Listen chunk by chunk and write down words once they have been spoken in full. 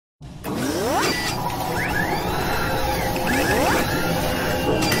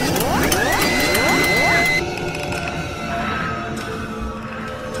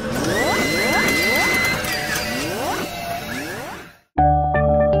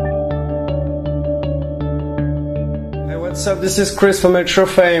What's up, this is Chris from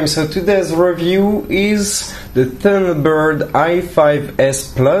ElectroFame. So today's review is the Thunderbird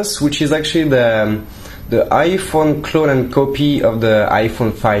i5S Plus, which is actually the iPhone clone and copy of the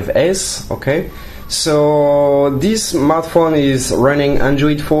iPhone 5S. Okay, so this smartphone is running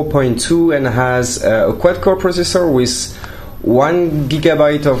Android 4.2 and has a quad-core processor with 1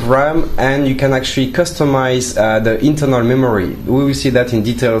 GB of RAM, and you can actually customize the internal memory. We will see that in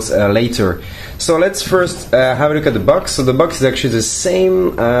details later. So let's first have a look at the box. So the box is actually the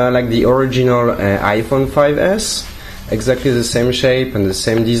same like the original iPhone 5S, exactly the same shape and the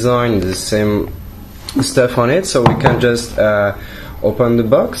same design, the same stuff on it. So we can just open the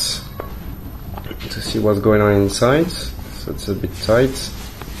box to see what's going on inside. So it's a bit tight.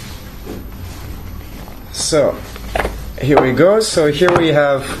 So here we go. So here we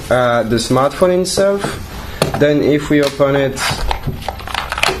have the smartphone itself. Then if we open it,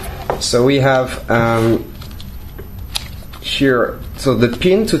 so we have here so the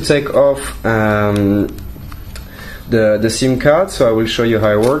pin to take off the SIM card. So I will show you how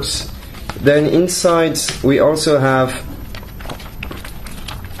it works. Then inside we also have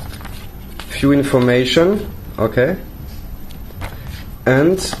few information, okay,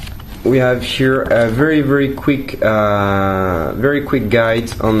 and we have here a very quick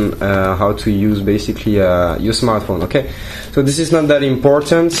guide on how to use basically your smartphone. Okay, so this is not that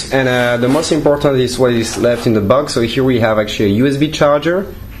important, and the most important is what is left in the box. So here we have actually a USB charger.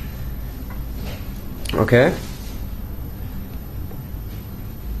 Okay,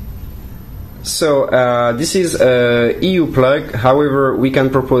 so this is a EU plug. However, we can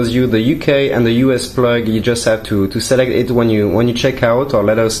propose you the UK and the US plug. You just have to select it when you check out, or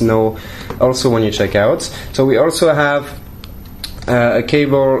let us know also when you check out. So we also have a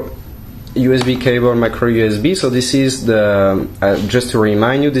cable, USB cable, micro USB. So this is the just to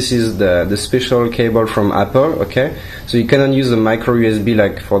remind you, this is the special cable from Apple. Okay, so you cannot use the micro USB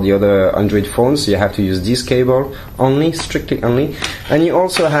like for the other Android phones. You have to use this cable only, strictly only. And you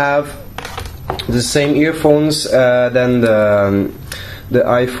also have the same earphones than the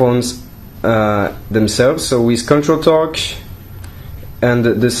iPhones themselves, so with control torque and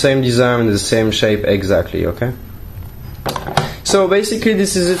the same design, the same shape exactly. Okay, so basically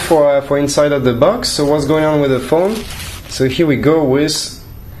this is it for inside of the box. So what's going on with the phone? So here we go with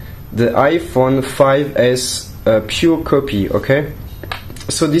the iPhone 5S pure copy. Okay,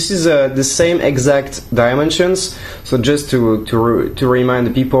 so this is the same exact dimensions. So just to remind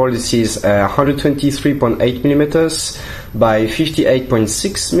the people, this is 123.8 millimeters by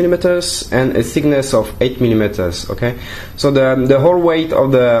 58.6 millimeters and a thickness of 8 millimeters. Okay, so the whole weight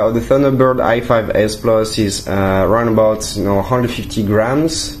of the Thunderbird i5S Plus is around about 115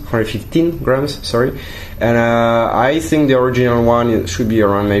 grams, sorry. And I think the original one should be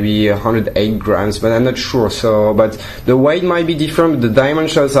around maybe 108 grams, but I'm not sure. So, but the weight might be different. The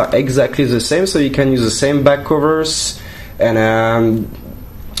dimensions are exactly the same, so you can use the same back covers and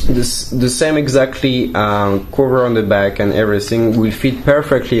the same exactly cover on the back, and everything will fit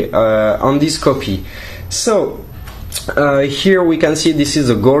perfectly on this copy. So here we can see this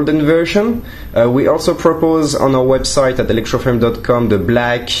is a golden version. We also propose on our website at electrofame.com the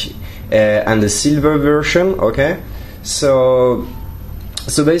black and the silver version. Okay, so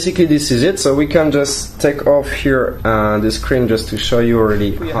basically this is it. So we can just take off here the screen just to show you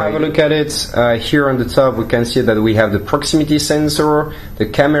already. We have a look at it. Here on the top we can see that we have the proximity sensor, the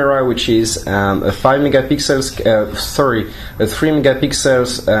camera, which is a 3 megapixels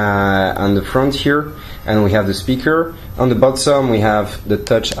on the front here, and we have the speaker. On the bottom we have the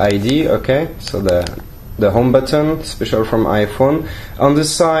Touch ID. Okay, so the home button, special from iPhone. On the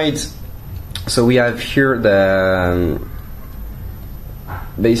side, so we have here the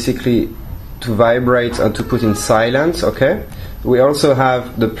basically to vibrate and to put in silent. Okay, we also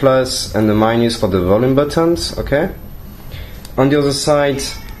have the plus and the minus for the volume buttons. Okay, on the other side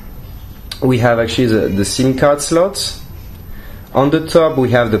we have actually the SIM card slot. On the top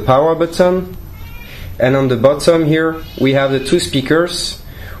we have the power button, and on the bottom here we have the two speakers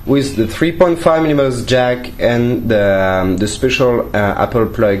with the 3.5mm jack and the special Apple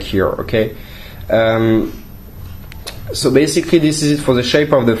plug here. Okay, so basically this is it for the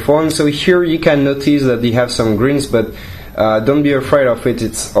shape of the phone. So here you can notice that they have some greens, but don't be afraid of it.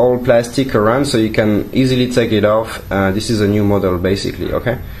 It's all plastic around, so you can easily take it off. This is a new model basically.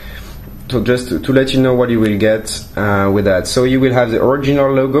 Okay, so just to let you know what you will get with that. So you will have the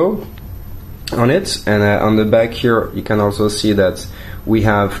original logo on it, and on the back here you can also see that we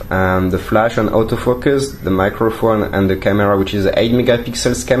have the flash and autofocus, the microphone, and the camera, which is an 8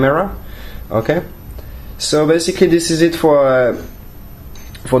 megapixels camera. Okay, so basically this is it for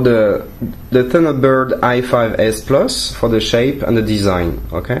for the Thunderbird i5S Plus for the shape and the design.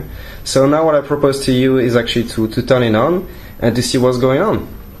 Okay, so now what I propose to you is actually to turn it on and to see what's going on.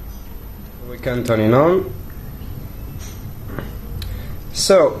 We can turn it on.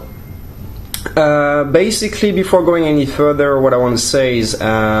 So basically, before going any further, what I want to say is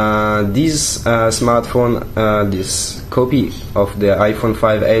this smartphone, this copy of the iPhone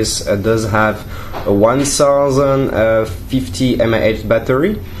 5S does have a 1050 mAh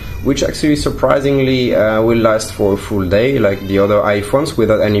battery, which actually surprisingly will last for a full day, like the other iPhones,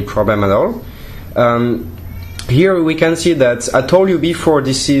 without any problem at all. Here we can see that I told you before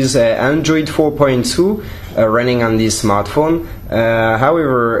this is Android 4.2 running on this smartphone.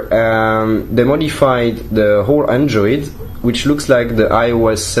 However, they modified the whole Android, which looks like the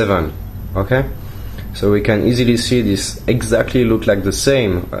iOS 7. Okay, so we can easily see this exactly look like the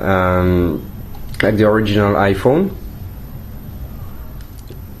same, like the original iPhone.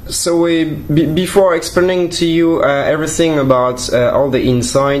 So before explaining to you everything about all the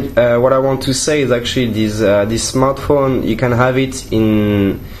inside, what I want to say is actually this smartphone, you can have it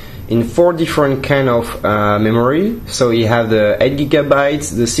in 4 different kind of memory. So you have the 8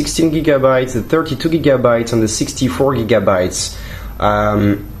 gigabytes, the 16 gigabytes, the 32 gigabytes, and the 64 gigabytes.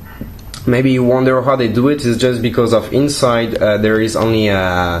 Maybe you wonder how they do it. It's just because of inside there is only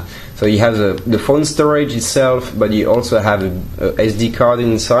so you have the phone storage itself, but you also have a SD card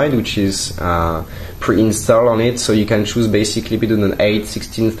inside, which is pre-installed on it. So you can choose basically between an 8,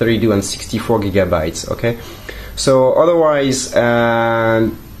 16, 32, and 64 gigabytes. Okay. So otherwise,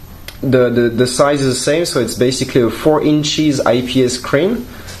 the size is the same. So it's basically a 4 inches IPS screen,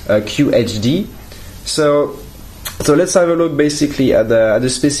 QHD. So let's have a look basically at the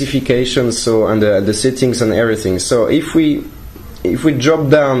specifications, so and the settings and everything. So if we drop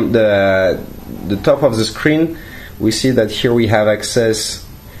down the top of the screen, we see that here we have access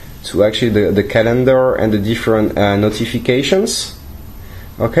to actually the calendar and the different notifications.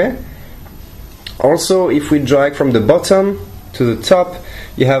 Okay. Also, if we drag from the bottom to the top,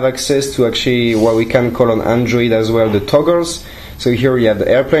 you have access to actually what we can call on Android as well, the toggles. So here you have the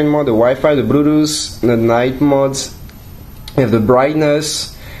airplane mode, the Wi-Fi, the Bluetooth, the night modes. You have the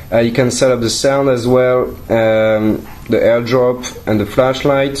brightness. You can set up the sound as well, the airdrop and the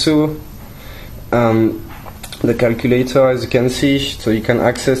flashlight too. The calculator, as you can see, so you can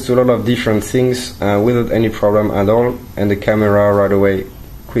access to a lot of different things without any problem at all, and the camera right away,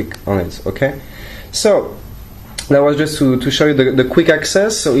 quick on it. Okay, so that was just to show you the quick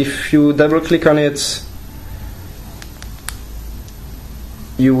access. So if you double click on it,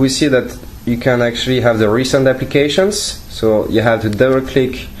 you will see that you can actually have the recent applications. So you have to double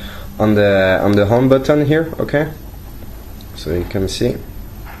click on the home button here. Okay, so you can see.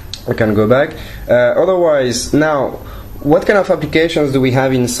 I can go back. Otherwise, now, what kind of applications do we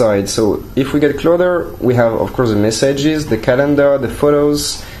have inside? So if we get closer, we have of course the messages, the calendar, the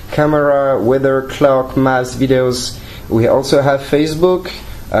photos, camera, weather, clock, maps, videos. We also have Facebook,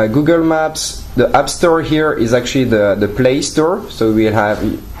 Google Maps. The App Store here is actually the Play Store, so we have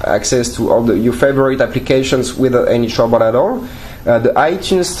access to all your favorite applications without any trouble at all. The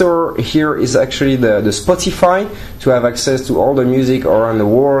iTunes Store here is actually the Spotify, to have access to all the music around the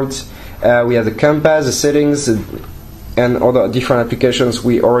world. We have the compass, the settings, and other different applications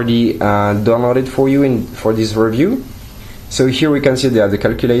we already downloaded for you for this review. So here we can see they have the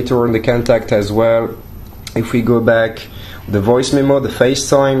calculator and the contact as well. If we go back, the voice memo, the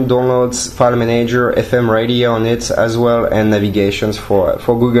FaceTime, downloads, file manager, FM radio on it as well, and navigations for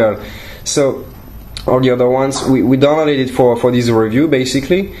Google. So all the other ones we downloaded it for this review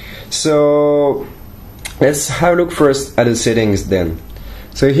basically. So let's have a look first at the settings then.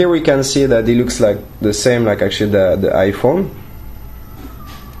 So here we can see that it looks like the same like actually the iPhone,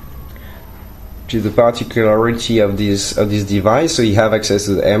 which is the particularity of this device. So you have access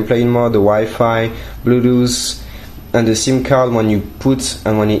to the airplane mode, the Wi-Fi, Bluetooth, and the SIM card. When you put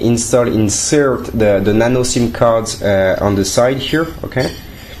and when you insert the nano SIM cards on the side here. Okay.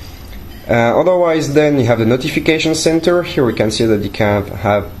 Otherwise, then you have the notification center. Here we can see that you can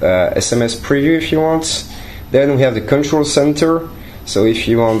have SMS preview if you want. Then we have the control center. So if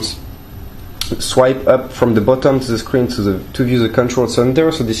you want, swipe up from the bottom to the screen to view the control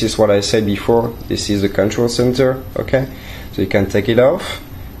center. So this is what I said before. This is the control center. Okay, so you can take it off.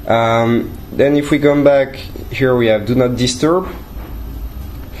 Then if we come back here, we have do not disturb.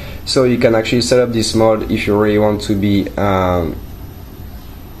 So you can actually set up this mode if you really want to be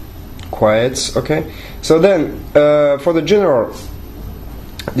quiet. Okay, so then for the general,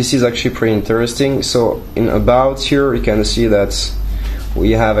 this is actually pretty interesting. So in about here you can see that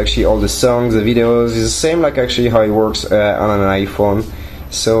we have actually all the songs, the videos. It's the same like actually how it works on an iPhone.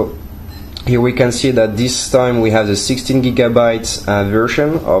 So here we can see that this time we have the 16 gigabytes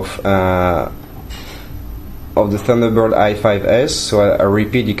version of the Thunderbird i5S. So I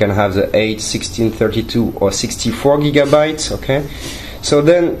repeat, you can have the 8, 16, 32 or 64 gigabytes. Okay, so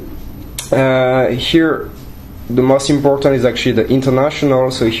then here the most important is actually the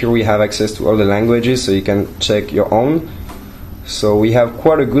international. So here we have access to all the languages, so you can check your own. So we have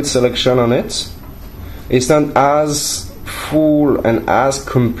quite a good selection on it. It's not as full and as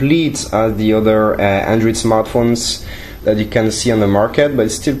complete as the other Android smartphones that you can see on the market, but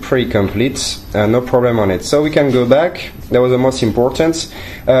it's still pretty complete. No problem on it. So we can go back. That was the most important.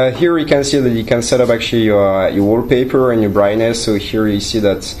 Here you can see that you can set up actually your wallpaper and your brightness. So here you see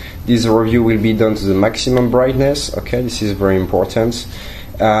that this review will be done to the maximum brightness. Okay, this is very important.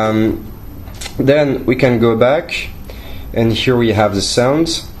 Then we can go back, and here we have the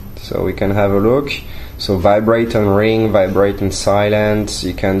sound. So we can have a look. So vibrate and ring, vibrate and silent.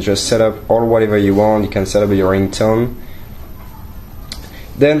 You can just set up all whatever you want. You can set up your ringtone.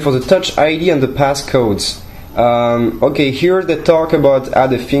 Then for the Touch ID and the passcodes. Okay, here they talk about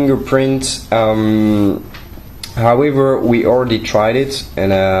add a fingerprint. However, we already tried it,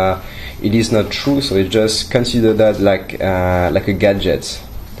 and it is not true. So you just consider that like a gadget,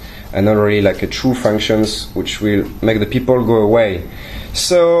 and not really like a true functions which will make the people go away.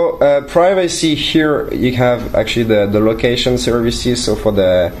 So privacy, here you have actually the location services. So for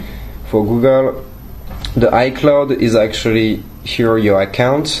Google, the iCloud is actually here your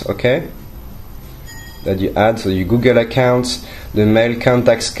account, okay, that you add. So your Google account, the mail,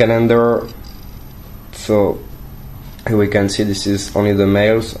 contacts, calendar. So here we can see this is only the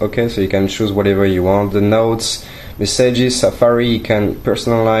mails, okay, so you can choose whatever you want. The notes, messages, Safari, you can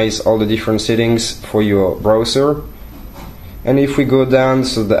personalize all the different settings for your browser. And if we go down,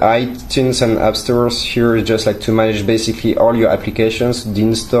 so the iTunes and App Stores, here is just like to manage basically all your applications,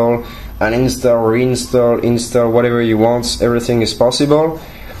 deinstall, uninstall, reinstall, install, whatever you want, everything is possible.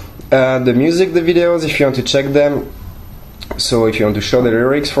 The music, the videos, if you want to check them, so if you want to show the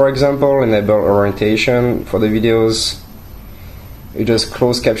lyrics, for example, enable orientation for the videos, you just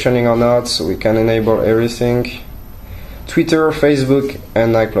close captioning or not, so we can enable everything. Twitter, Facebook,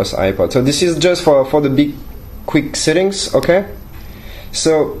 and Mac plus iPod. So this is just for the big quick settings, okay?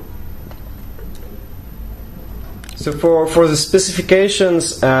 So for the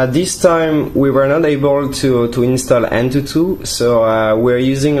specifications, this time we were not able to install Antutu, so we're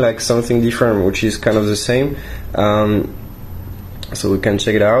using like something different, which is kind of the same. So we can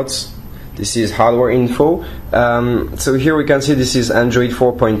check it out. This is hardware info. So here we can see this is Android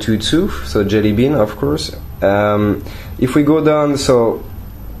 4.22, so Jelly Bean, of course. If we go down, so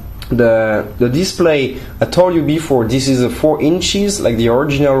the display, I told you before, this is a 4 inches like the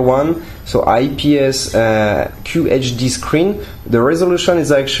original one, so IPS QHD screen. The resolution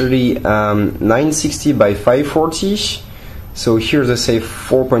is actually 960 by 540. So here they say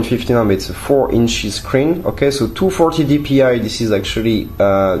 4.59, but it's a 4 inches screen. Okay, so 240 dpi, this is actually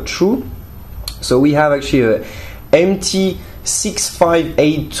true. So we have actually a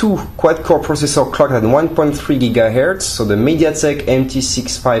MT6582 quad-core processor clocked at 1.3 GHz, so the MediaTek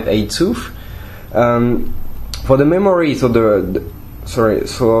MT6582. For the memory, so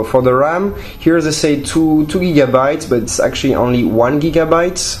for the RAM, here they say 2 gigabytes, but it's actually only 1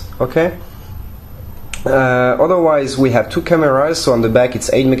 gigabyte. Okay. Otherwise, we have 2 cameras. So on the back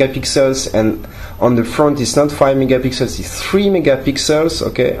it's 8 megapixels, and on the front it's not 5 megapixels, it's 3 megapixels.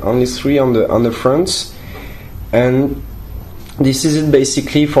 Okay, only 3 on the front. And this is it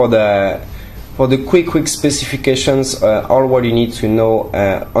basically for the quick specifications, all what you need to know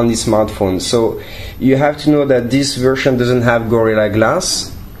on this smartphone. So you have to know that this version doesn't have Gorilla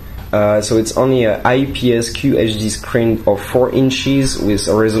Glass, so it's only an IPS QHD screen of 4 inches with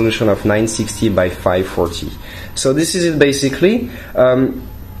a resolution of 960 by 540. So this is it basically.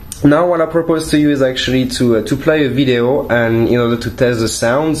 Now what I propose to you is actually to play a video, and in order to test the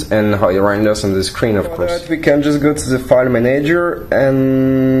sounds and how it renders on the screen, of course. For that, we can just go to the file manager,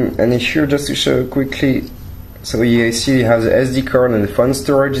 and here just to show quickly, so you see you have the SD card and the phone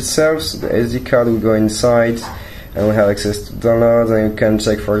storage itself. So the SD card will go inside, and we have access to downloads, and you can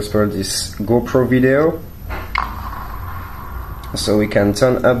check, for example, this GoPro video. So we can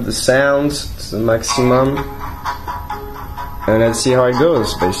turn up the sound to the maximum, and let's see how it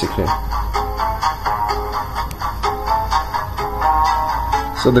goes basically.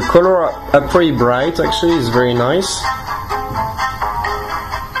 So the color are pretty bright, actually, it's very nice.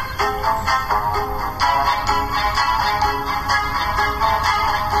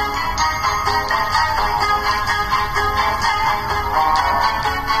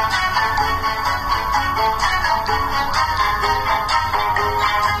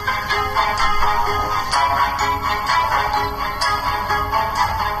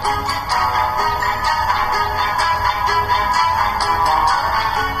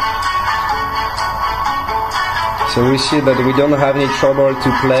 So we see that we don't have any trouble to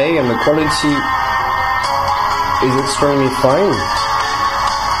play, and the quality is extremely fine.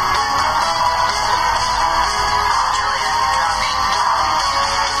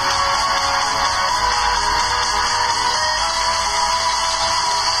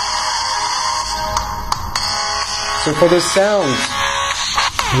 So for the sound,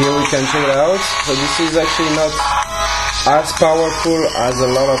 here we can check it out. So this is actually not as powerful as a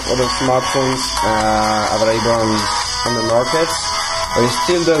lot of other smartphones available on the market, but it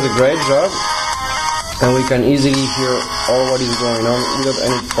still does a great job, and we can easily hear all what is going on without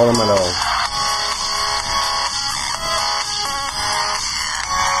any problem at all.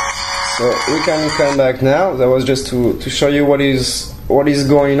 So we can come back now. That was just to show you what is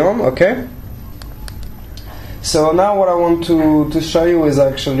going on, okay? So now what I want to show you is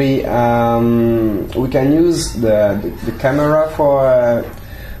actually we can use the camera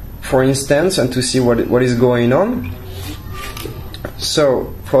for instance, and to see what is going on.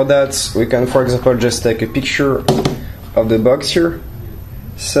 So for that we can, for example, just take a picture of the box here.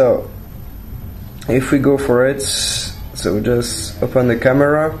 So if we go for it, so we just open the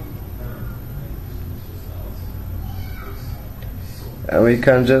camera and we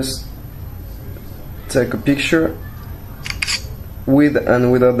can just take a picture with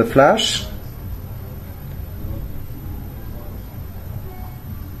and without the flash.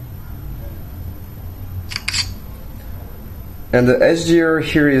 And the HDR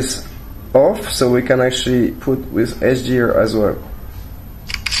here is off, so we can actually put with HDR as well.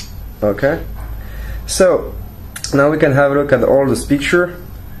 Okay, so now we can have a look at all this picture.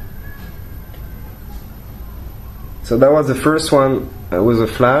 So that was the first one with a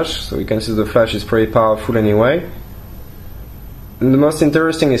flash, so you can see the flash is pretty powerful anyway. And the most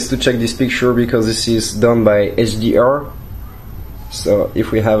interesting is to check this picture because this is done by HDR. So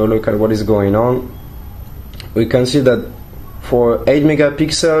if we have a look at what is going on, we can see that for 8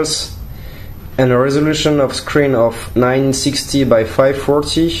 megapixels and a resolution of screen of 960 by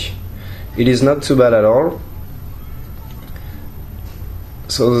 540, it is not too bad at all.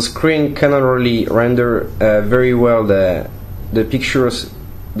 So the screen cannot really render very well the pictures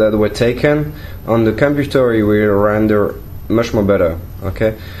that were taken. On the computer it will render much more better.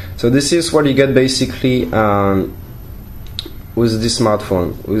 Okay, so this is what you get basically with this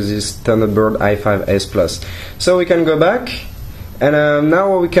smartphone, with this Thunderbird i5S Plus. So we can go back, and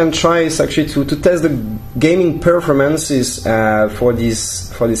now what we can try is actually to test the gaming performances for this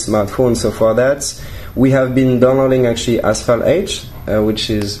smartphone. So for that we have been downloading actually Asphalt 8, which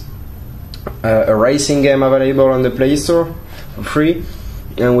is a racing game available on the Playstore for free,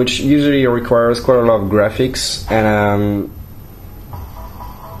 and which usually requires quite a lot of graphics. And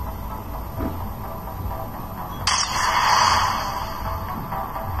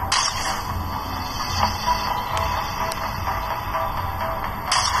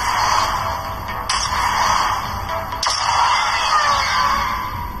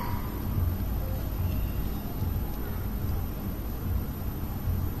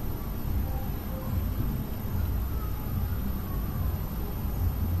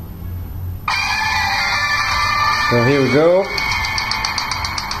so here we go.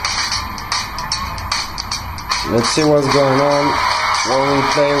 Let's see what's going on when we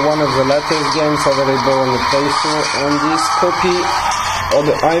play one of the latest games available on the Play Store on this copy of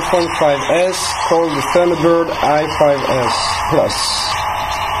the iPhone 5S called the Thunderbird i5S Plus.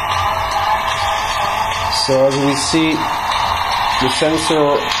 So as we see, the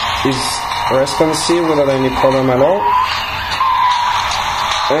sensor is responsive without any problem at all,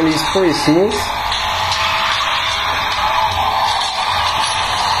 and it's pretty smooth.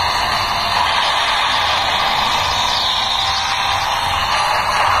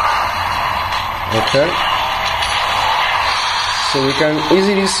 Okay, so we can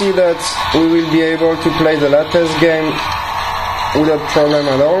easily see that we will be able to play the latest game without problem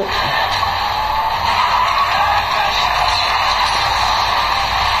at all.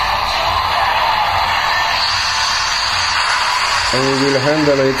 And we will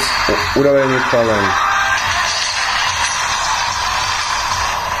handle it without any problem.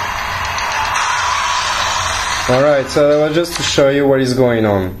 Alright, so that was just to show you what is going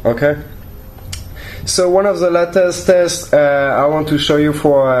on, okay? So one of the latest tests I want to show you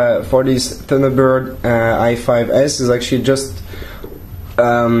for this Thunderbird i5S is actually just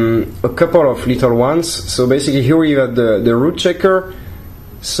a couple of little ones. So basically here we have the root checker,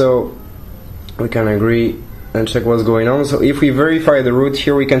 so we can agree and check what's going on. So if we verify the root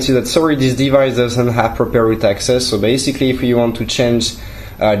here, we can see that sorry, this device doesn't have proper root access. So basically if you want to change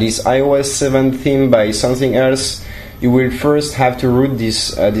this iOS 7 theme by something else, you will first have to root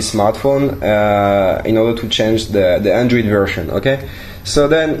this smartphone in order to change the Android version. Okay, so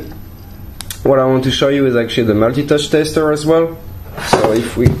then what I want to show you is actually the multi-touch tester as well. So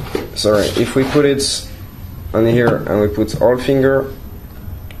if we put it on here and we put all finger,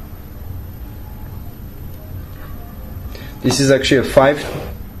 this is actually a 5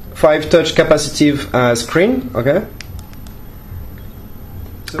 touch capacitive screen. Okay.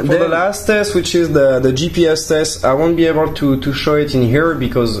 So for the last test, which is the GPS test, I won't be able to show it in here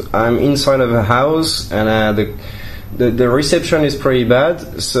because I'm inside of a house and the reception is pretty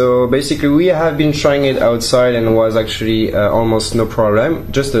bad. So basically we have been trying it outside and was actually almost no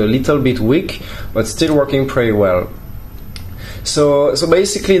problem, just a little bit weak, but still working pretty well. So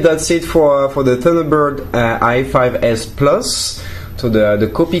basically that's it for the Thunderbird i5S Plus, so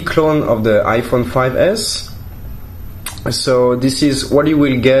the copy clone of the iPhone 5S. So this is what you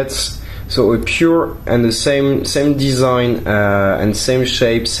will get. So a pure and the same design and same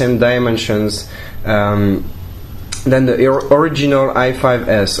shape, same dimensions than the original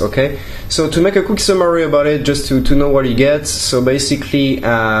i5S. Okay. So to make a quick summary about it, just to know what you get. So basically,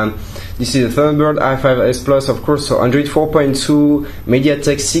 this is the Thunderbird i5S Plus, of course. So Android 4.2,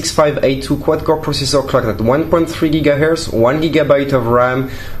 MediaTek 6582 quad-core processor clocked at 1.3 GHz, 1 GB of RAM.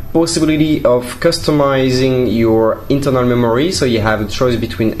 Possibility of customizing your internal memory, so you have a choice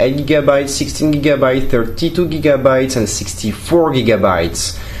between 8 GB, 16 GB, 32 GB and 64 GB.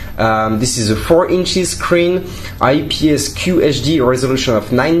 This is a 4-inch screen, IPS QHD resolution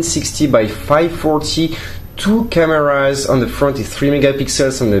of 960 by 540, 2 cameras. On the front is 3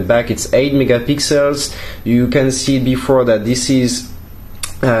 megapixels, on the back it's 8 megapixels. You can see before that this is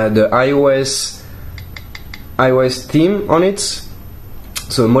the iOS theme on it.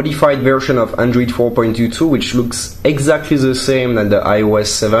 So a modified version of Android 4.22, which looks exactly the same as the iOS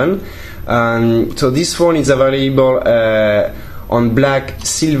 7. So this phone is available on black,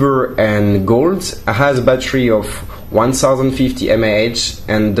 silver and gold. It has a battery of 1050 mAh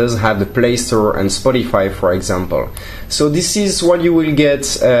and does have the Playstore and Spotify, for example. So this is what you will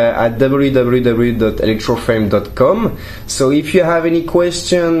get at www.electrofame.com. So if you have any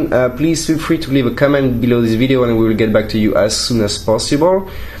question, please feel free to leave a comment below this video and we will get back to you as soon as possible.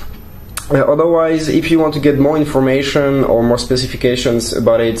 Otherwise, if you want to get more information or more specifications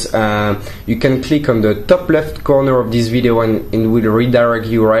about it, you can click on the top left corner of this video and it will redirect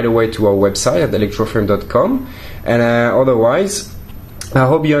you right away to our website at electrofame.com. And otherwise, I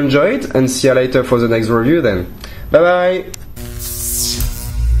hope you enjoyed and see you later for the next review then. Bye bye!